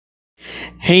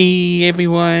Hey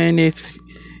everyone, it's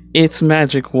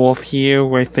Magic Wolf here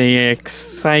with a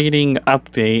exciting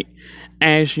update.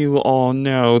 As you all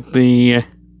know,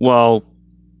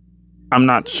 I'm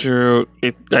not sure.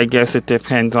 I guess it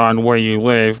depends on where you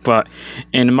live, but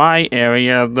in my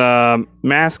area, the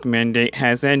mask mandate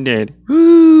has ended.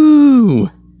 Woo!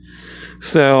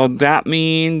 So that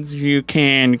means you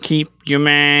can keep your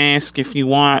mask if you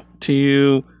want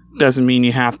to. Doesn't mean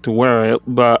you have to wear it,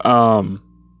 but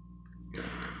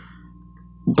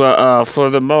for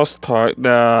the most part,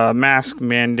 the mask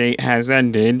mandate has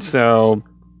ended, so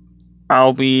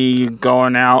I'll be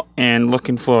going out and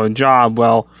looking for a job.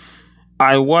 Well,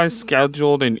 I was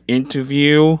scheduled an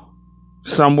interview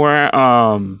somewhere.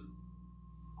 I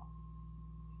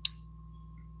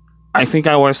think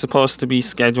I was supposed to be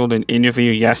scheduled an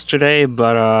interview yesterday,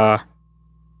 but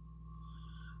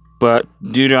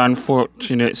due to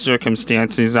unfortunate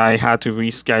circumstances, I had to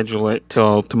reschedule it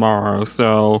till tomorrow.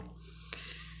 So,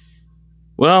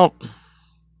 well,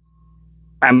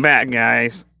 I'm back,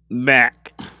 guys.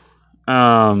 Back.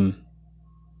 So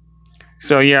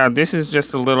yeah, this is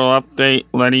just a little update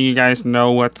letting you guys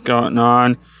know what's going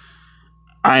on.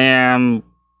 I am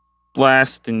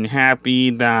blessed and happy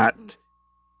that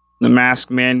the mask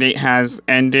mandate has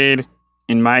ended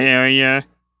in my area.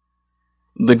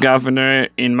 The governor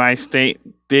in my state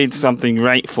did something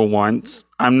right for once.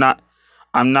 I'm not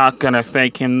gonna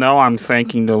thank him though, I'm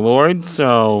thanking the Lord,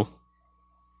 so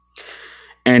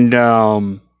and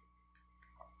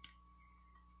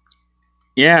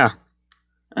yeah.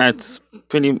 That's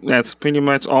pretty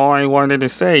much all I wanted to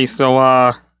say.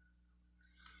 So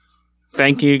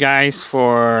thank you guys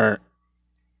for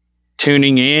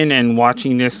tuning in and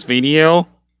watching this video.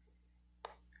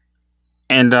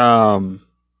 And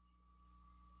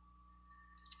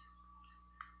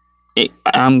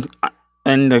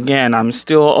again, I'm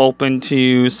still open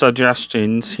to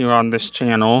suggestions here on this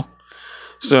channel.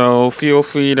 So feel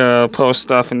free to post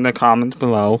stuff in the comments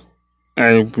below.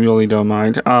 I really don't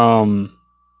mind.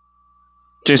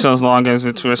 Just as long as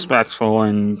it's respectful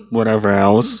and whatever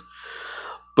else.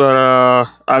 But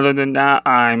other than that,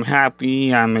 I'm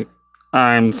happy.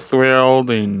 I'm thrilled,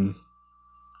 and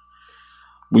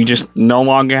we just no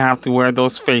longer have to wear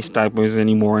those face diapers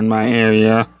anymore in my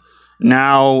area.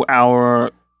 Now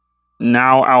our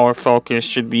focus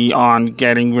should be on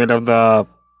getting rid of the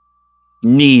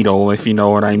needle, if you know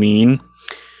what I mean.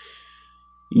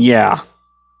 Yeah.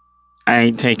 I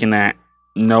ain't taking that.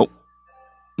 Nope.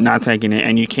 Not taking it,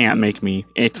 and you can't make me.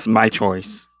 It's my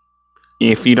choice.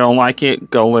 If you don't like it,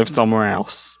 go live somewhere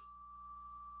else.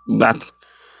 That's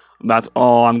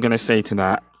all I'm gonna say to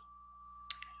that.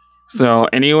 So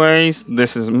anyways,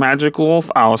 this is Magic Wolf.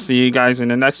 I'll see you guys in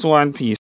the next one. Peace.